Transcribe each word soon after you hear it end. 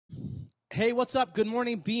Hey, what's up? Good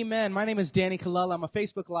morning, BeMen. My name is Danny Colella. I'm a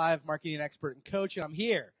Facebook Live marketing expert and coach, and I'm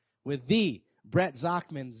here with the Brett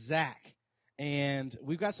Zochman, Zach. And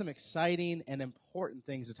we've got some exciting and important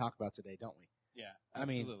things to talk about today, don't we? Yeah, I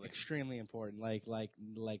mean, absolutely. extremely important, like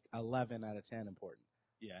 11 out of 10 important.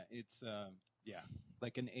 Yeah, it's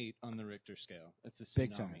like an 8 on the Richter scale. It's a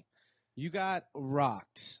Big tsunami. time. You got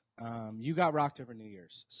rocked. You got rocked over New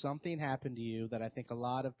Year's. Something happened to you that I think a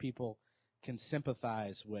lot of people can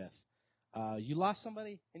sympathize with. You lost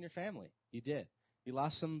somebody in your family. You did. You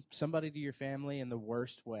lost somebody to your family in the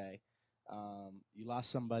worst way. You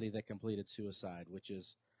lost somebody that completed suicide, which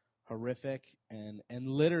is horrific and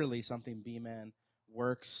literally something BeMen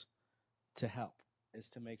works to help, is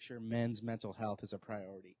to make sure men's mental health is a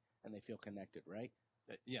priority and they feel connected, right?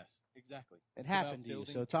 Yes, exactly. It It's happened about to you.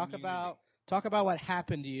 building So talk community. about what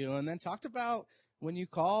happened to you, and then talk about when you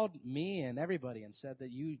called me and everybody and said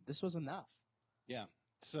that this was enough. Yeah.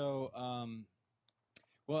 So,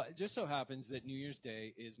 well, it just so happens that New Year's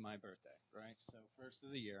Day is my birthday, right? So first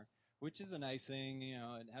of the year, which is a nice thing. You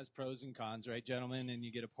know, it has pros and cons, right, gentlemen? And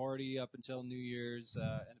you get a party up until New Year's,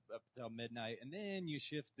 and up until midnight, and then you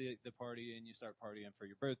shift the party and you start partying for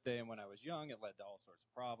your birthday. And when I was young, it led to all sorts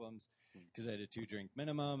of problems because I had a 2-drink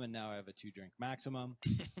minimum, and now I have a 2-drink maximum.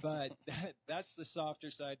 But that's the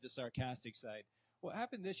softer side, the sarcastic side. What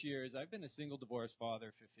happened this year is I've been a single divorced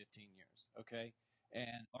father for 15 years, okay?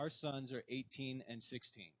 And our sons are 18 and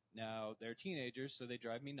 16. Now, they're teenagers, so they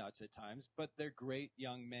drive me nuts at times, but they're great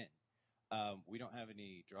young men. We don't have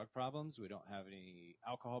any drug problems. We don't have any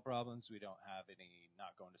alcohol problems. We don't have any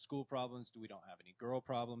not going to school problems. We don't have any girl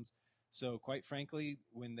problems. So, quite frankly,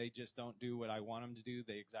 when they just don't do what I want them to do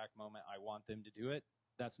the exact moment I want them to do it,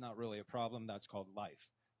 that's not really a problem. That's called life.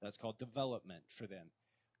 That's called development for them.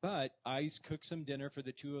 But I cooked some dinner for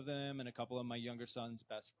the two of them and a couple of my younger son's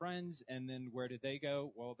best friends. And then where did they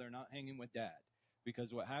go? Well, they're not hanging with dad.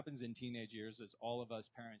 Because what happens in teenage years, as all of us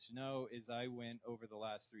parents know, is I went over the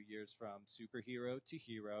last 3 years from superhero to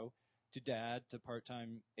hero to dad to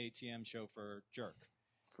part-time ATM chauffeur jerk.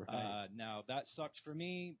 Right. Now, that sucked for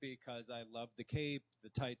me because I loved the cape. The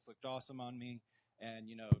tights looked awesome on me. And,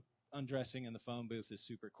 undressing in the phone booth is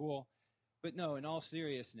super cool. But no, in all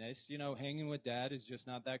seriousness, hanging with dad is just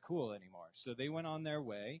not that cool anymore. So they went on their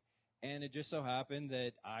way. And it just so happened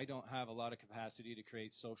that I don't have a lot of capacity to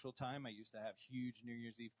create social time. I used to have huge New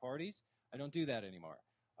Year's Eve parties. I don't do that anymore.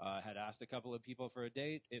 I had asked a couple of people for a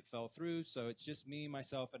date. It fell through. So it's just me,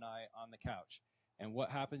 myself, and I on the couch. And what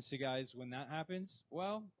happens to guys when that happens?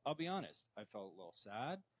 Well, I'll be honest. I felt a little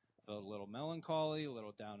sad. I felt a little melancholy, a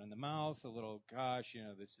little down in the mouth, a little, gosh,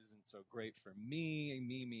 this isn't so great for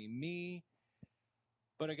me.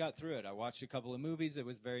 But I got through it. I watched a couple of movies. It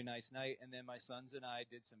was a very nice night. And then my sons and I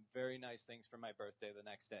did some very nice things for my birthday the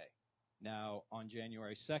next day. Now, on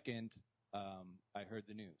January 2nd, I heard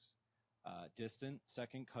the news. Distant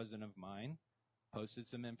second cousin of mine posted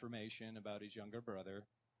some information about his younger brother.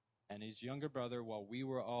 And his younger brother, while we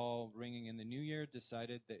were all ringing in the new year,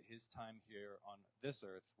 decided that his time here on this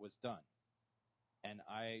earth was done. And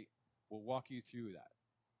I will walk you through that.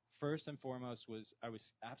 First and foremost I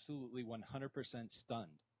was absolutely 100%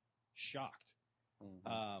 stunned, shocked.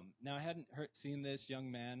 Mm-hmm. Now, I hadn't seen this young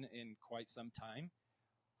man in quite some time,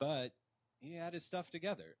 but he had his stuff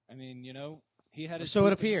together. I mean, he had his... So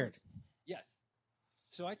it appeared. Yes.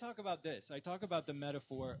 So I talk about this. I talk about the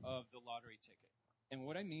metaphor of the lottery ticket. And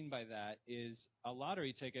what I mean by that is a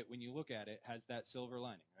lottery ticket, when you look at it, has that silver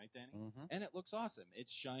lining, right, Danny? Mm-hmm. And it looks awesome.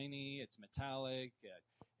 It's shiny, it's metallic,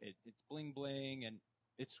 it's bling bling, and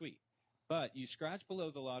it's sweet. But you scratch below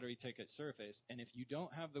the lottery ticket surface, and if you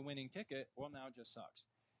don't have the winning ticket, well, now it just sucks.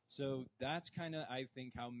 So that's kind of, I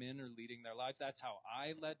think, how men are leading their lives. That's how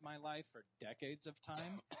I led my life for decades of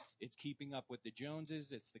time. It's keeping up with the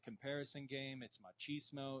Joneses. It's the comparison game. It's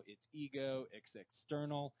machismo. It's ego. It's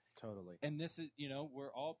external. Totally. And this is,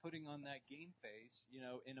 we're all putting on that game face,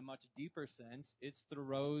 in a much deeper sense. It's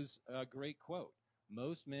Thoreau's great quote.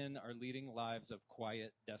 Most men are leading lives of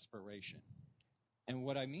quiet desperation. And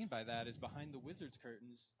what I mean by that is behind the wizard's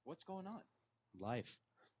curtains, what's going on? Life.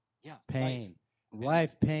 Yeah. Pain.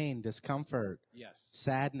 Life, pain, discomfort. Yes.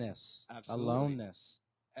 Sadness. Absolutely. Aloneness.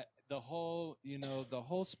 The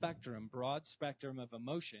whole spectrum, broad spectrum of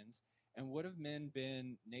emotions. And what have men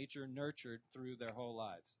been nature nurtured through their whole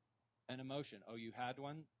lives? An emotion. Oh, you had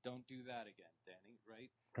one? Don't do that again, Danny, right?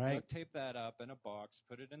 Right. Duct tape that up in a box,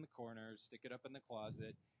 put it in the corner, stick it up in the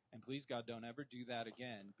closet, and please, God, don't ever do that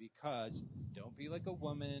again, because don't be like a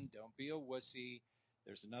woman, don't be a wussy.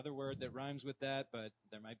 There's another word that rhymes with that, but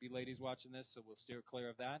there might be ladies watching this, so we'll steer clear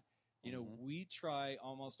of that. You know, we try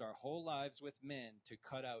almost our whole lives with men to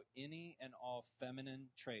cut out any and all feminine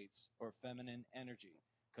traits or feminine energy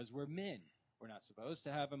because we're men. We're not supposed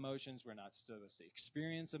to have emotions. We're not supposed to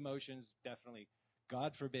experience emotions. Definitely,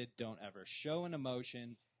 God forbid, don't ever show an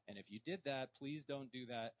emotion. And if you did that, please don't do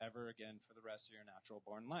that ever again for the rest of your natural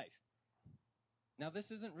born life. Now,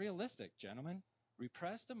 this isn't realistic, gentlemen.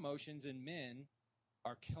 Repressed emotions in men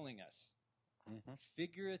are killing us.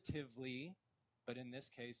 Figuratively, but in this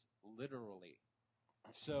case, literally.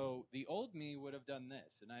 So the old me would have done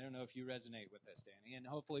this, and I don't know if you resonate with this, Danny, and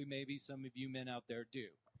hopefully maybe some of you men out there do.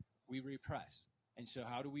 We repress. And so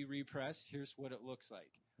how do we repress? Here's what it looks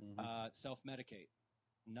like. Self-medicate,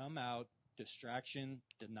 numb out, distraction,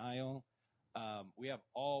 denial. We have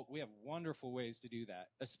wonderful ways to do that,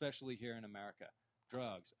 especially here in America.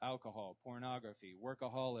 Drugs, alcohol, pornography,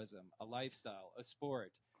 workaholism, a lifestyle, a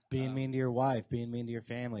sport. Being mean to your wife, being mean to your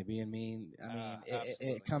family, being mean. I mean,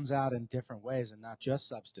 it comes out in different ways and not just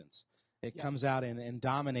substance. It comes out in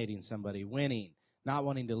dominating somebody, winning, not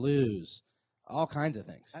wanting to lose, all kinds of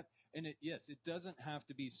things. And it doesn't have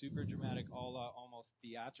to be super dramatic, almost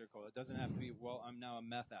theatrical. It doesn't have to be, well, I'm now a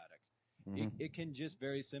meth addict. It can just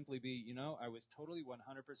very simply be, I was totally 100%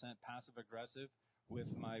 passive aggressive with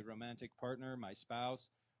my romantic partner, my spouse,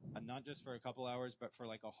 not just for a couple hours, but for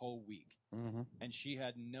like a whole week. And she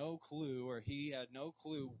had no clue, or he had no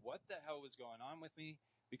clue what the hell was going on with me,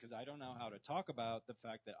 because I don't know how to talk about the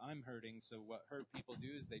fact that I'm hurting. So what hurt people do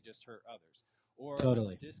is they just hurt others. Or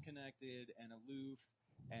Totally disconnected and aloof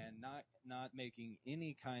and not making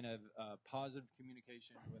any kind of positive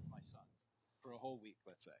communication with my sons for a whole week,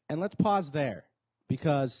 let's say. And let's pause there,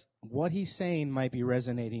 because what he's saying might be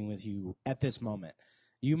resonating with you at this moment.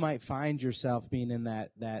 You might find yourself being in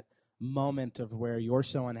that moment of where you're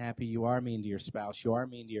so unhappy, you are mean to your spouse, you are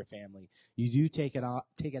mean to your family. You do take it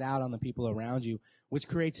out on the people around you, which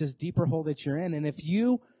creates this deeper hole that you're in. And if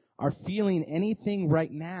you are feeling anything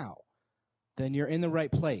right now, then you're in the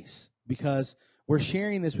right place, because we're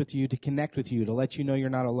sharing this with you to connect with you, to let you know you're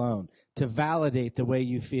not alone, to validate the way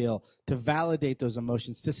you feel, to validate those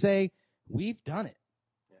emotions, to say, we've done it.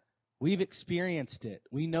 Yes. We've experienced it.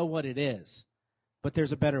 We know what it is, but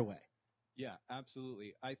there's a better way. Yeah,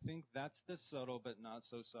 absolutely. I think that's the subtle but not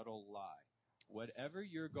so subtle lie. Whatever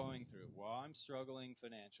you're going through, while I'm struggling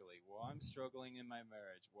financially, while I'm struggling in my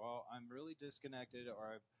marriage, while I'm really disconnected,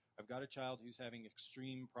 or I've got a child who's having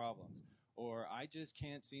extreme problems, or I just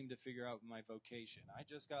can't seem to figure out my vocation. I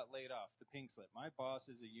just got laid off, the pink slip. My boss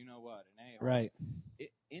is a you-know-what, an a-hole. Right.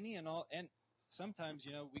 Any and all, and sometimes,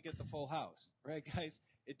 we get the full house, right, guys?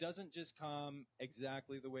 It doesn't just come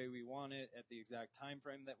exactly the way we want it at the exact time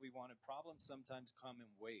frame that we wanted. Problems sometimes come in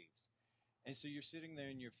waves. And so you're sitting there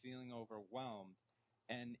and you're feeling overwhelmed.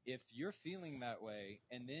 And if you're feeling that way,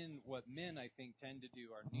 and then what men, I think, tend to do,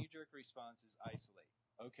 our knee-jerk response is isolate.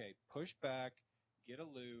 Okay, push back, get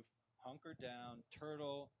aloof, hunker down,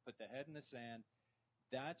 turtle, put the head in the sand.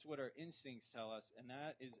 That's what our instincts tell us, and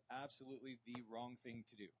that is absolutely the wrong thing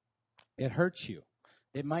to do. It hurts you.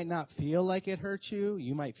 It might not feel like it hurts you.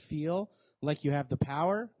 You might feel like you have the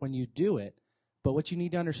power when you do it. But what you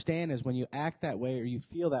need to understand is when you act that way or you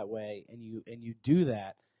feel that way and you do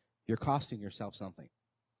that, you're costing yourself something.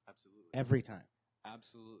 Absolutely. Every time.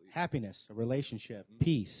 Absolutely. Happiness, a relationship,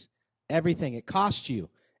 peace, everything. It costs you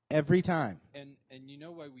every time. And you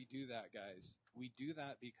know why we do that, guys? We do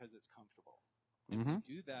that because it's comfortable. And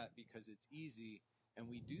we do that because it's easy. And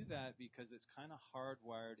we do that because it's kind of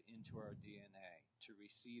hardwired into our DNA to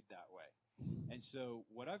recede that way. And so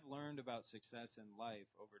what I've learned about success in life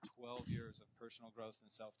over 12 years of personal growth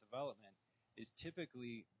and self-development is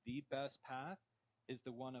typically the best path is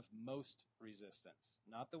the one of most resistance,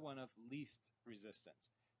 not the one of least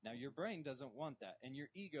resistance. Now, your brain doesn't want that, and your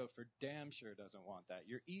ego for damn sure doesn't want that.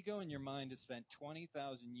 Your ego and your mind has spent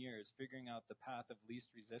 20,000 years figuring out the path of least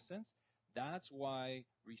resistance. That's why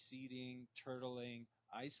receding, turtling,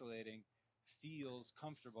 isolating feels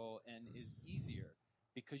comfortable and is easier,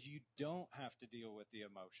 because you don't have to deal with the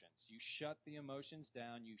emotions. You shut the emotions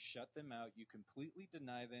down, you shut them out, you completely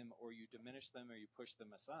deny them, or you diminish them, or you push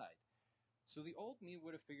them aside. So the old me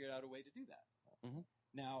would have figured out a way to do that.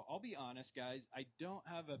 Now, I'll be honest, guys, I don't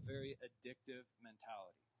have a very addictive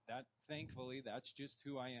mentality. Thankfully, that's just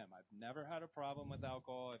who I am. I've never had a problem with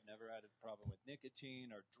alcohol. I've never had a problem with nicotine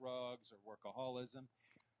or drugs or workaholism.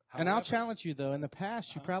 And I'll challenge you, though. In the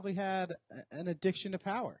past, you probably had an addiction to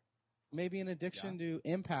power, maybe an addiction to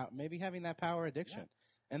impact, maybe having that power addiction.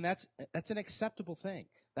 And that's an acceptable thing.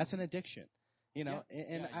 That's an addiction.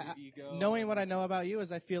 Knowing what I know about you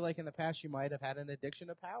is I feel like in the past you might have had an addiction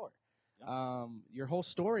to power. Your whole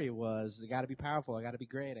story was, I got to be powerful. I got to be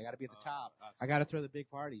great. I got to be at the top. I got to throw the big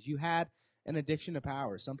parties. You had an addiction to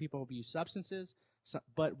power. Some people abuse substances,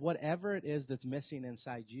 but whatever it is that's missing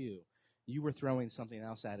inside you, you were throwing something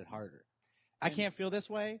else at it harder. I can't feel this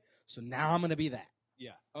way, so now I'm going to be that.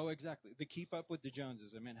 Yeah. Oh, exactly. The keep up with the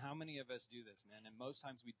Joneses. I mean, how many of us do this, man? And most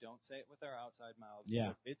times we don't say it with our outside mouths.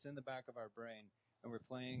 Yeah. It's in the back of our brain, and we're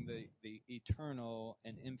playing the eternal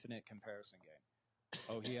and infinite comparison game.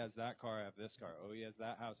 Oh, he has that car, I have this car. Oh, he has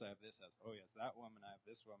that house, I have this house. Oh, he has that woman, I have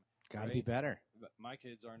this woman. Got to be better. But my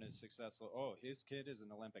kids aren't as successful. Oh, his kid is an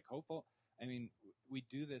Olympic hopeful. I mean, we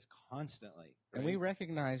do this constantly. Right? And we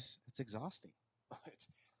recognize it's exhausting.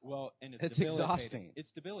 And it's exhausting.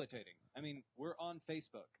 It's debilitating. I mean, we're on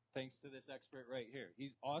Facebook thanks to this expert right here.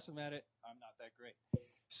 He's awesome at it. I'm not that great.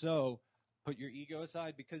 So put your ego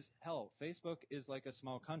aside, because hell, Facebook is like a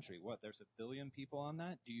small country. What, there's 1 billion people on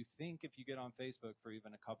that? Do you think if you get on Facebook for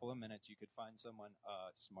even a couple of minutes, you could find someone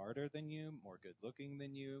smarter than you, more good looking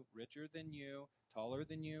than you, richer than you, taller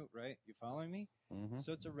than you, right? You following me? Mm-hmm.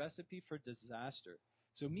 So it's a recipe for disaster.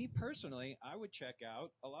 So me personally, I would check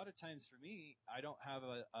out. A lot of times for me, I don't have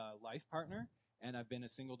a life partner, and I've been a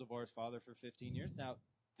single divorced father for 15 years. Now,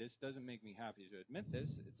 this doesn't make me happy to admit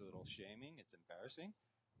this. It's a little shaming. It's embarrassing.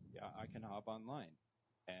 Yeah, I can hop online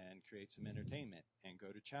and create some entertainment and go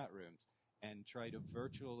to chat rooms and try to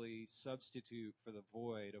virtually substitute for the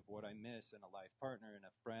void of what I miss in a life partner and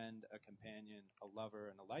a friend, a companion, a lover,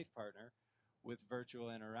 and a life partner with virtual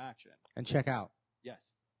interaction. And check out. Yes.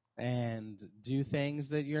 And do things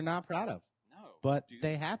that you're not proud of. No. But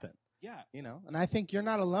they happen. Yeah. You know, and I think you're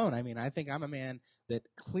not alone. I mean, I think I'm a man that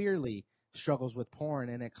clearly struggles with porn,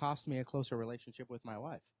 and it cost me a closer relationship with my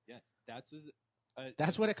wife. Yes. That's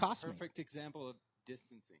what it cost me. Perfect example of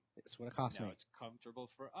distancing. It's what it cost me. It's comfortable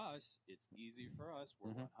for us. It's easy for us.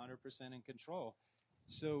 We're 100% in control.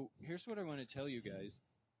 So here's what I want to tell you guys.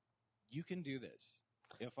 You can do this.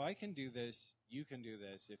 If I can do this, you can do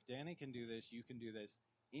this. If Danny can do this, you can do this.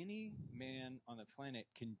 Any man on the planet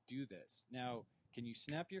can do this. Now, can you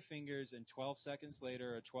snap your fingers and 12 seconds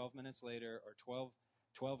later or 12 minutes later or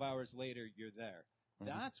 12 hours later, you're there?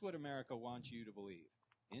 Mm-hmm. That's what America wants you to believe.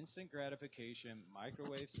 Instant gratification,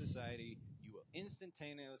 microwave society. You will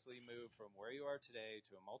instantaneously move from where you are today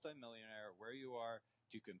to a multimillionaire, where you are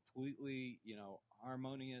to completely,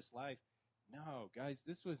 harmonious life. No, guys,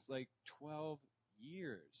 this was like 12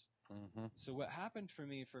 years. Mm-hmm. So what happened for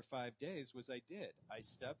me for 5 days was I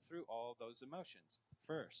stepped through all those emotions.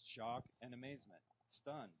 First, shock and amazement,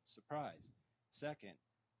 stunned, surprised. Second,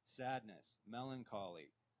 sadness,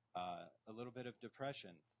 melancholy, a little bit of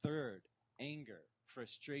depression. Third, anger,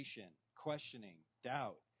 frustration, questioning,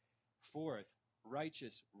 doubt. Fourth,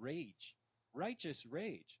 righteous rage. Righteous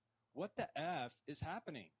rage. What the F is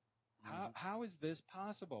happening? Mm-hmm. How is this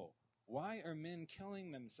possible? Why are men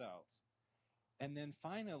killing themselves? And then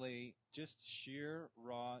finally, just sheer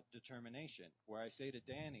raw determination, where I say to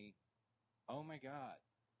Danny, oh my God,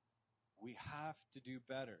 we have to do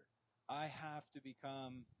better. I have to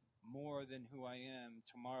become more than who I am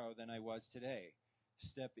tomorrow than I was today.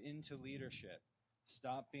 Step into leadership.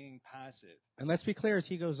 Stop being passive. And let's be clear as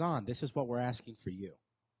he goes on, this is what we're asking for you.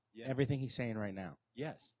 Yes. Everything he's saying right now.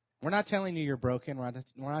 Yes. We're not telling you you're broken. We're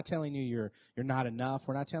not telling you you're not enough.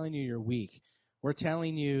 We're not telling you you're weak. We're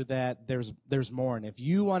telling you that there's more. And if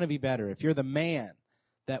you want to be better, if you're the man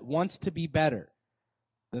that wants to be better,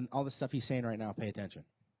 then all the stuff he's saying right now, pay attention.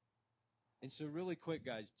 And so really quick,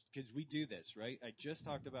 guys, because we do this, right? I just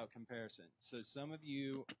talked about comparison. So some of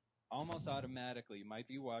you almost automatically might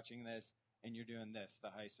be watching this and you're doing this, the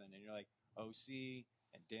Heisman, and you're like, OC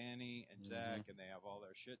and Danny and Zach, and they have all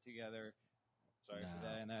their shit together. Sorry for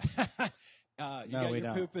that. And that. You got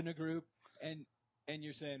your poop in a group, and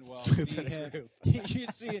you're saying, well, see him. You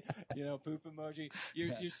see it, poop emoji.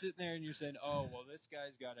 You're sitting there and you're saying, oh, well, this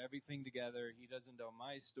guy's got everything together. He doesn't know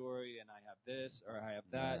my story, and I have this or I have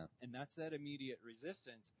that. Yeah. And that's that immediate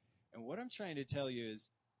resistance. And what I'm trying to tell you is,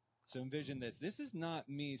 so envision this. This is not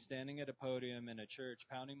me standing at a podium in a church,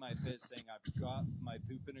 pounding my fist, saying, I've got my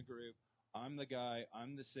poop in a group. I'm the guy.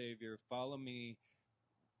 I'm the savior. Follow me.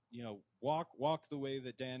 Walk the way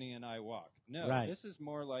that Danny and I walk. No, right. This is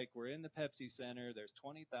more like we're in the Pepsi Center. There's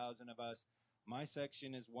 20,000 of us. My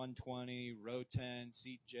section is 120, row 10,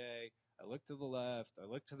 seat J. I look to the left. I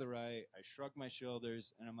look to the right. I shrug my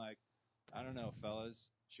shoulders, and I'm like, I don't know,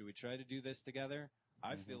 fellas. Should we try to do this together?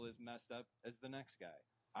 I feel as messed up as the next guy.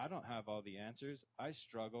 I don't have all the answers. I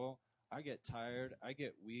struggle. I get tired. I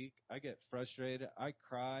get weak. I get frustrated. I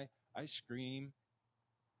cry. I scream.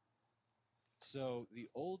 So the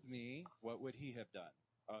old me, what would he have done?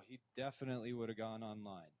 he definitely would have gone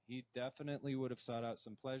online. He definitely would have sought out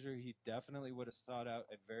some pleasure. He definitely would have sought out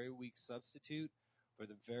a very weak substitute for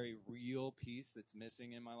the very real piece that's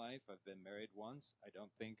missing in my life. I've been married once. I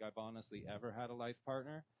don't think I've honestly ever had a life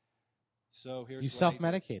partner. So here's You what I did.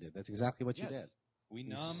 self-medicated. That's exactly what you did. We You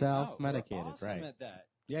numb out. We're self-medicated, awesome right? at that.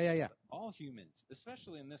 Yeah. All humans,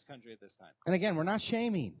 especially in this country at this time. And again, we're not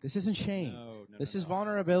shaming. This isn't shame. No. This is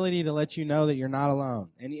vulnerability to let you know that you're not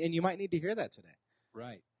alone. And you might need to hear that today.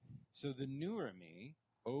 Right. So the newer me,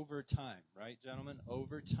 over time, right, gentlemen?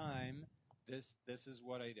 Over time, this is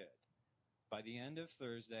what I did. By the end of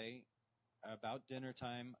Thursday, about dinner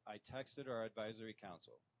time, I texted our advisory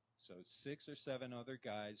council. So 6 or 7 other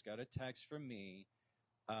guys got a text from me,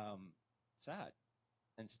 sad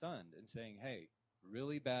and stunned, and saying, hey,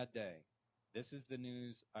 really bad day. This is the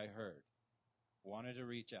news I heard. Wanted to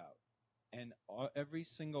reach out. And every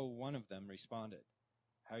single one of them responded.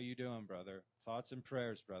 How you doing, brother? Thoughts and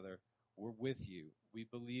prayers, brother. We're with you. We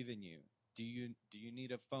believe in you. Do you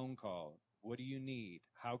need a phone call? What do you need?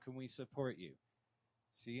 How can we support you?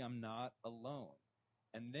 See, I'm not alone.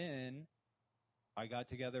 And then I got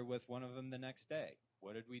together with one of them the next day.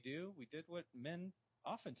 What did we do? We did what men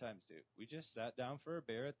oftentimes do. We just sat down for a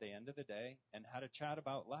beer at the end of the day and had a chat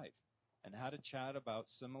about life and had a chat about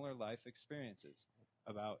similar life experiences,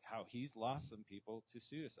 about how he's lost some people to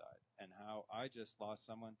suicide and how I just lost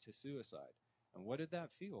someone to suicide. And what did that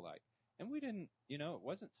feel like? And we didn't, it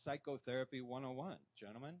wasn't psychotherapy 101,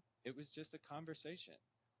 gentlemen. It was just a conversation.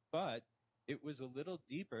 But it was a little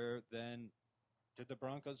deeper than did the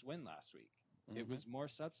Broncos win last week? Mm-hmm. It was more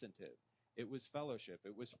substantive. It was fellowship.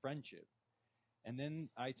 It was friendship. And then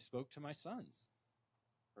I spoke to my sons,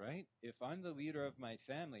 right? If I'm the leader of my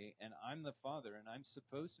family and I'm the father and I'm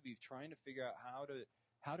supposed to be trying to figure out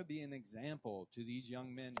how to be an example to these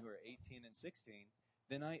young men who are 18 and 16,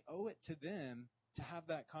 then I owe it to them to have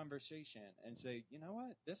that conversation and say, you know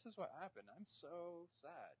what? This is what happened. I'm so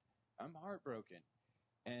sad. I'm heartbroken.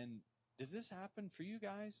 And does this happen for you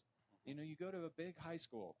guys? You go to a big high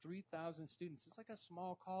school, 3,000 students. It's like a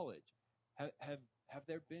small college. Have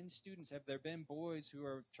there been students? Have there been boys who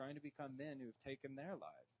are trying to become men who have taken their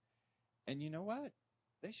lives? And you know what?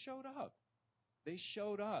 They showed up. They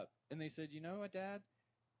showed up. And they said, you know what, Dad?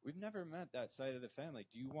 We've never met that side of the family.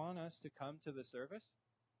 Do you want us to come to the service?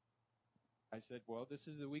 I said, well, this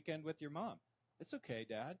is the weekend with your mom. It's okay,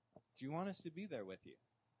 Dad. Do you want us to be there with you?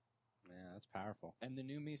 Yeah, that's powerful. And the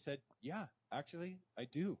new me said, yeah, actually, I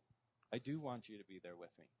do. I do want you to be there with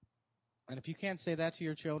me. And if you can't say that to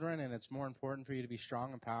your children and it's more important for you to be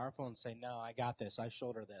strong and powerful and say, no, I got this, I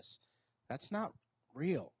shoulder this, that's not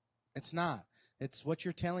real. It's not. It's what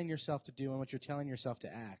you're telling yourself to do and what you're telling yourself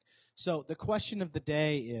to act. So the question of the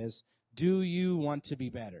day is, do you want to be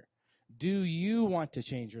better? Do you want to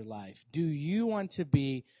change your life? Do you want to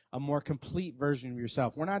be a more complete version of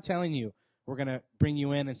yourself? We're not telling you we're going to bring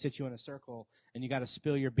you in and sit you in a circle and you got to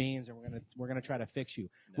spill your beans and we're going to try to fix you.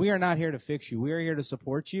 No. We are not here to fix you. We are here to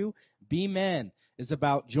support you. BeMen is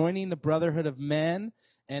about joining the brotherhood of men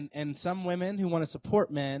and some women who want to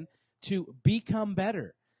support men to become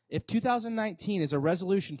better. If 2019 is a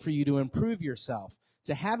resolution for you to improve yourself,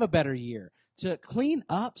 to have a better year, to clean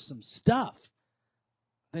up some stuff,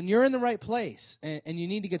 then you're in the right place and you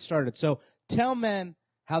need to get started. So tell men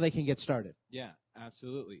how they can get started. Yeah,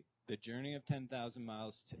 absolutely. The journey of 10,000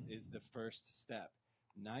 miles is the first step.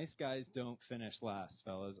 Nice guys don't finish last,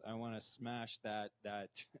 fellas. I want to smash that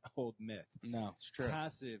old myth. No, it's true.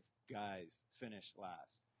 Passive guys finish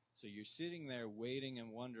last. So you're sitting there waiting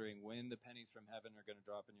and wondering when the pennies from heaven are going to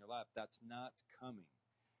drop in your lap. That's not coming.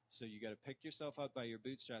 So you got to pick yourself up by your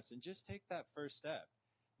bootstraps and just take that first step.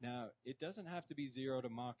 Now, it doesn't have to be 0 to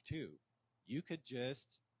Mach 2. You could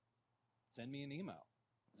just send me an email,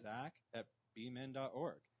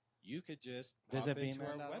 zach@bemen.org. You could just visit into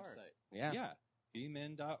BeMen.org. our website. Yeah,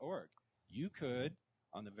 BeMen.org. You could,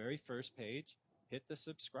 on the very first page, hit the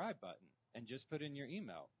subscribe button and just put in your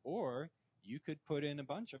email. Or you could put in a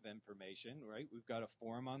bunch of information, right? We've got a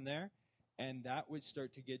form on there, and that would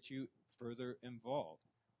start to get you further involved.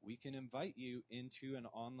 We can invite you into an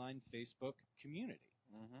online Facebook community.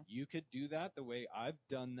 Mm-hmm. You could do that the way I've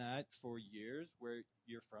done that for years, where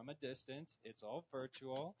you're from a distance. It's all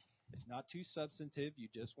virtual. It's not too substantive. You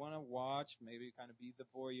just want to watch, maybe kind of be the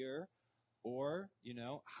voyeur. Or,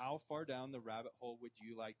 how far down the rabbit hole would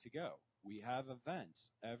you like to go? We have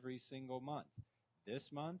events every single month.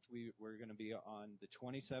 This month, we're going to be on the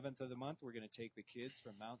 27th of the month. We're going to take the kids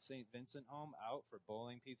from Mount St. Vincent home out for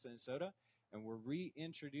bowling, pizza, and soda. And we're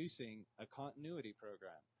reintroducing a continuity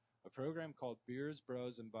program, a program called Beers,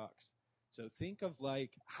 Bros, and Bucks. So think of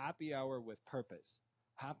like happy hour with purpose,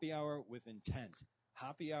 happy hour with intent,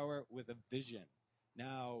 happy hour with a vision.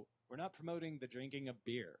 Now, we're not promoting the drinking of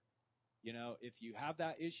beer. You know, if you have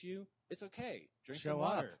that issue, it's okay. Drink some Show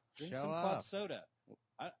up. water. Drink Show some up. club soda.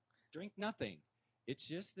 Drink nothing. It's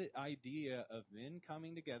just the idea of men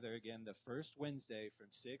coming together again the first Wednesday from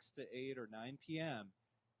 6 to 8 or 9 p.m.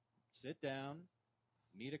 Sit down,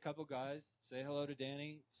 meet a couple guys, say hello to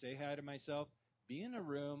Danny, say hi to myself, be in a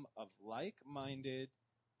room of like-minded,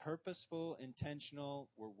 purposeful, intentional,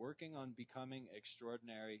 we're working on becoming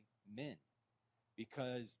extraordinary men.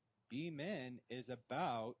 Because BeMen is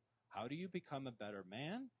about how do you become a better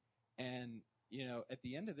man? And, you know, at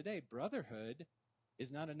the end of the day, brotherhood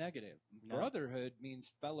is not a negative. No. Brotherhood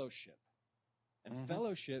means fellowship. And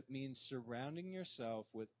fellowship means surrounding yourself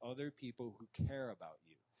with other people who care about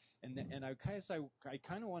you. And I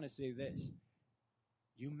kind of want to say this.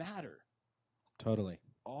 You matter. Totally.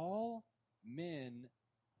 All men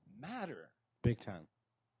matter. Big time.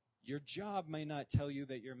 Your job may not tell you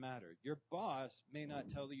that you matter. Your boss may not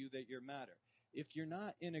tell you that you matter. If you're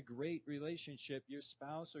not in a great relationship, your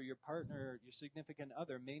spouse or your partner, your significant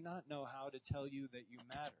other may not know how to tell you that you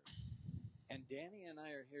matter. And Danny and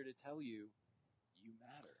I are here to tell you, you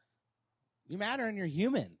matter. You matter and you're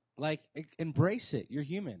human. Like, embrace it. You're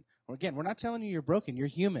human. Again, we're not telling you you're broken. You're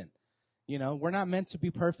human. You know, we're not meant to be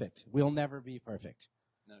perfect. We'll never be perfect.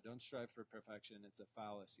 No, don't strive for perfection. It's a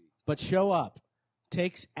fallacy. But show up.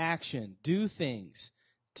 Takes action. Do things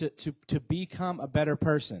to become a better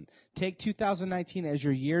person. Take 2019 as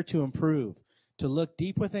your year to improve, to look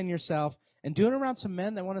deep within yourself, and do it around some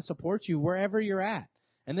men that want to support you wherever you're at.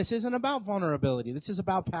 And this isn't about vulnerability. This is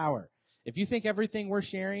about power. If you think everything we're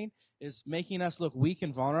sharing is making us look weak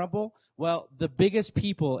and vulnerable, well, the biggest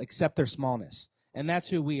people accept their smallness, and that's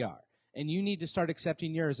who we are. And you need to start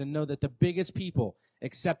accepting yours and know that the biggest people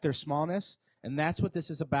accept their smallness, and that's what this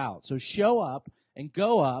is about. So show up and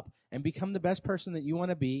go up and become the best person that you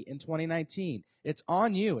want to be in 2019. It's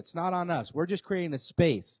on you. It's not on us. We're just creating a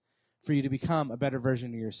space for you to become a better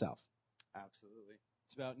version of yourself. Absolutely.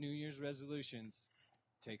 It's about New Year's resolutions.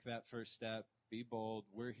 Take that first step. Be bold.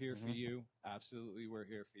 We're here for you. Absolutely, we're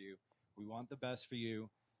here for you. We want the best for you,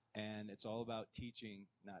 and it's all about teaching,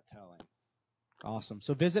 not telling. Awesome.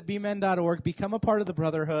 So visit BeMen.org. Become a part of the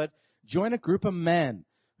brotherhood. Join a group of men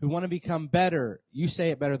who want to become better. You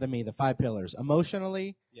say it better than me, the 5 pillars.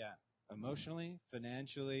 Emotionally. Yeah. Emotionally,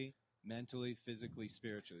 financially, mentally, physically,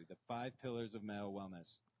 spiritually. The 5 pillars of male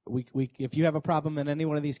wellness. If you have a problem in any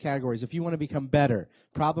one of these categories, if you want to become better,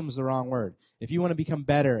 problem's the wrong word. If you want to become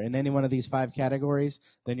better in any one of these 5 categories,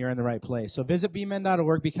 then you're in the right place. So visit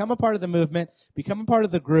BeMen.org, become a part of the movement, become a part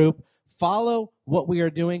of the group, follow what we are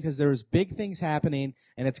doing because there's big things happening,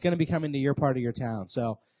 and it's going to be coming to your part of your town.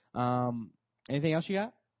 So anything else you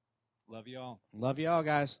got? Love you all. Love you all,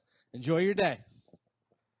 guys. Enjoy your day.